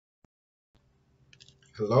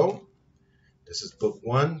Hello, this is book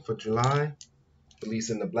one for July,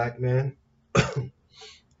 Releasing the Black Man.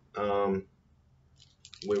 um,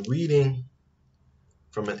 we're reading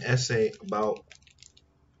from an essay about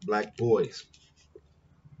black boys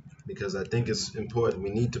because I think it's important.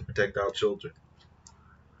 We need to protect our children.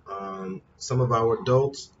 Some of our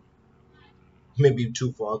adults may be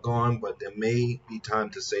too far gone, but there may be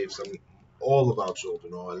time to save all of our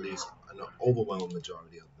children, or at least an overwhelming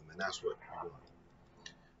majority of them, and that's what we want.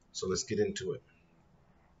 So let's get into it.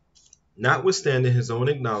 Notwithstanding his own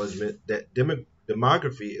acknowledgement that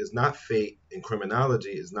demography is not fate and criminology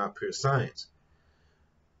is not pure science,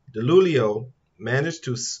 DeLulio managed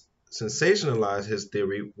to sensationalize his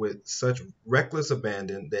theory with such reckless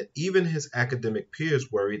abandon that even his academic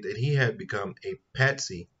peers worried that he had become a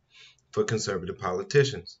patsy for conservative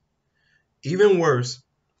politicians. Even worse,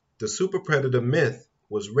 the superpredator myth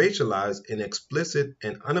was racialized in explicit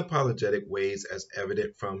and unapologetic ways, as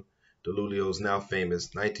evident from DeLulio's now famous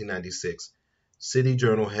 1996 City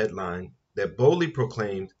Journal headline that boldly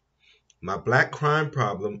proclaimed, "My black crime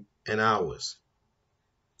problem and ours."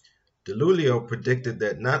 DeLulio predicted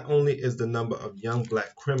that not only is the number of young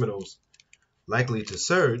black criminals likely to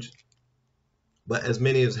surge, but as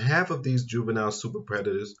many as half of these juvenile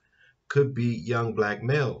superpredators could be young black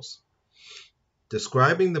males.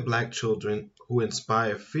 Describing the black children who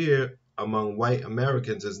inspire fear among white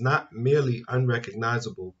Americans is not merely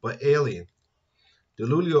unrecognizable, but alien.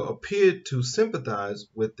 DeLulio appeared to sympathize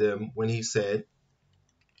with them when he said,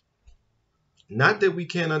 "Not that we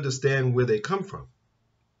can't understand where they come from.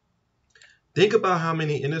 Think about how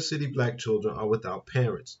many inner city black children are without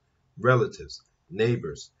parents, relatives,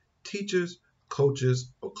 neighbors, teachers,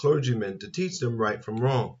 coaches, or clergymen to teach them right from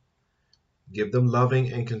wrong. Give them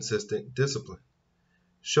loving and consistent discipline.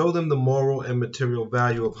 Show them the moral and material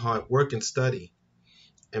value of hard work and study,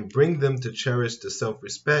 and bring them to cherish the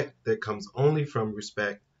self-respect that comes only from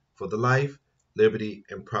respect for the life, liberty,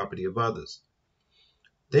 and property of others.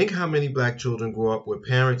 Think how many black children grow up where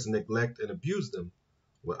parents neglect and abuse them,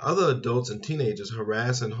 where other adults and teenagers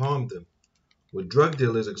harass and harm them, where drug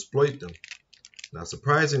dealers exploit them. Not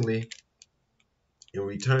surprisingly, in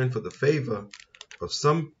return for the favor of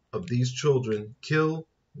some of these children, kill,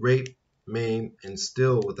 rape, maim, and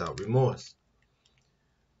steal without remorse."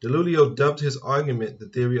 DeLulio dubbed his argument the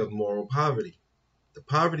theory of moral poverty, the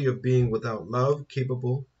poverty of being without love,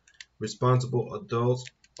 capable, responsible adults,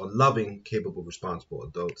 or loving, capable, responsible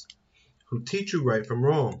adults who teach you right from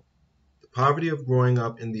wrong, the poverty of growing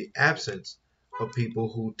up in the absence of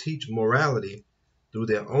people who teach morality through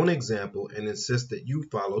their own example and insist that you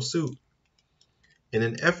follow suit. In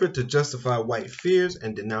an effort to justify white fears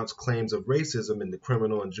and denounce claims of racism in the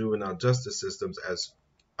criminal and juvenile justice systems as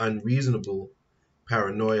unreasonable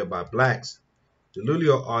paranoia by blacks,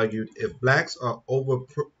 DeLulio argued if blacks are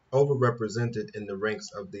overrepresented in the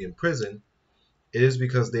ranks of the imprisoned, it is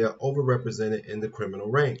because they are overrepresented in the criminal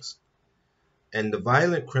ranks, and the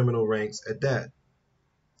violent criminal ranks at that,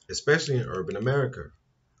 especially in urban America.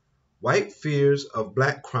 White fears of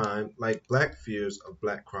black crime, like black fears of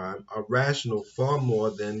black crime, are rational far more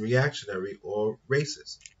than reactionary or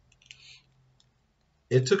racist.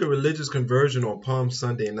 It took a religious conversion on Palm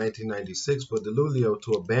Sunday in 1996 for DeLulio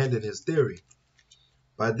to abandon his theory.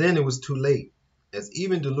 By then it was too late, as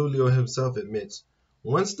even DeLulio himself admits.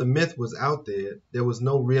 Once the myth was out there was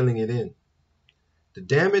no reeling it in. The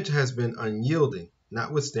damage has been unyielding,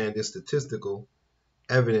 notwithstanding statistical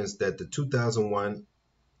evidence that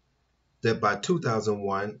by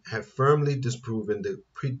 2001 had firmly disproven the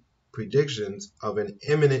predictions of an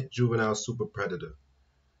imminent juvenile superpredator.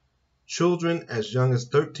 Children as young as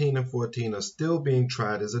 13 and 14 are still being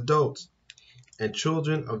tried as adults, and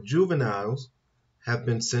children of juveniles have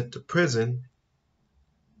been sent to prison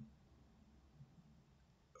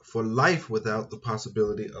for life without the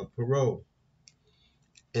possibility of parole,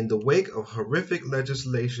 in the wake of horrific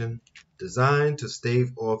legislation designed to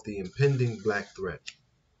stave off the impending black threat.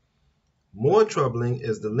 More troubling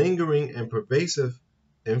is the lingering and pervasive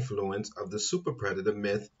influence of the superpredator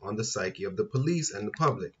myth on the psyche of the police and the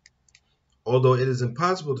public. Although it is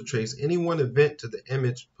impossible to trace any one event to the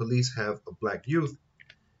image police have of black youth,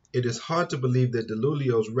 it is hard to believe that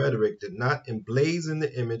DeLulio's rhetoric did not emblazon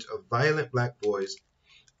the image of violent black boys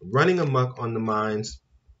running amok on the minds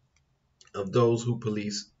of those who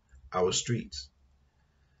police our streets.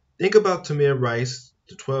 Think about Tamir Rice,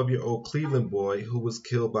 the 12-year-old Cleveland boy who was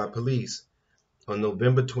killed by police on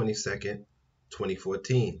November 22,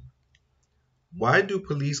 2014. Why do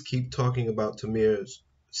police keep talking about Tamir's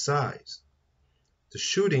size? The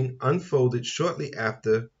shooting unfolded shortly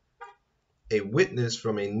after a witness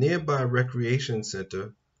from a nearby recreation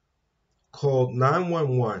center called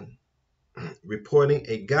 911 reporting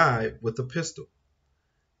a guy with a pistol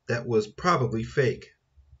that was probably fake.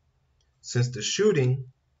 Since the shooting,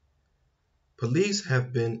 police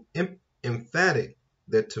have been emphatic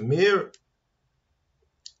that Tamir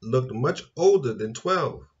looked much older than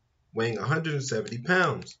 12, weighing 170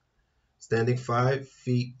 pounds, standing 5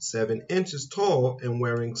 feet 7 inches tall and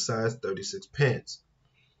wearing size 36 pants,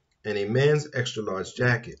 and a man's extra large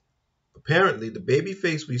jacket. Apparently, the baby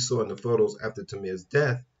face we saw in the photos after Tamir's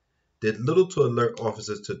death did little to alert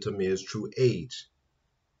officers to Tamir's true age.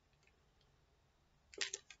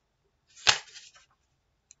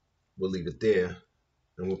 We'll leave it there,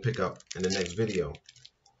 and we'll pick up in the next video.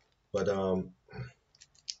 But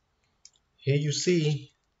here you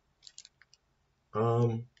see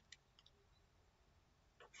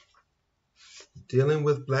dealing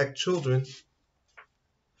with black children,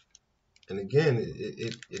 and again,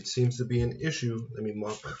 it seems to be an issue. Let me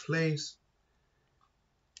mark my place.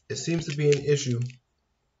 It seems to be an issue,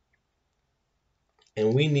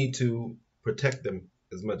 and we need to protect them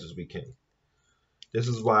as much as we can. This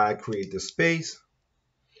is why I create this space.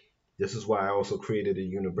 This is why I also created a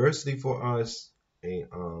university for us,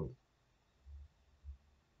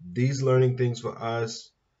 these learning things for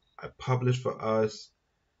us. I publish for us,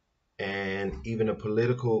 and even a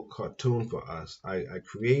political cartoon for us. I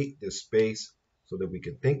create this space so that we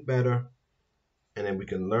can think better, and then we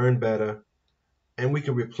can learn better, and we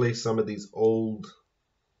can replace some of these old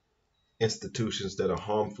institutions that are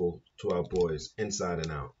harmful to our boys inside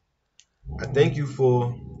and out. I thank you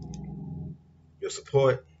for your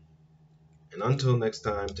support, and until next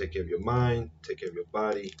time, take care of your mind, take care of your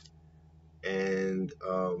body, and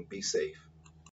be safe.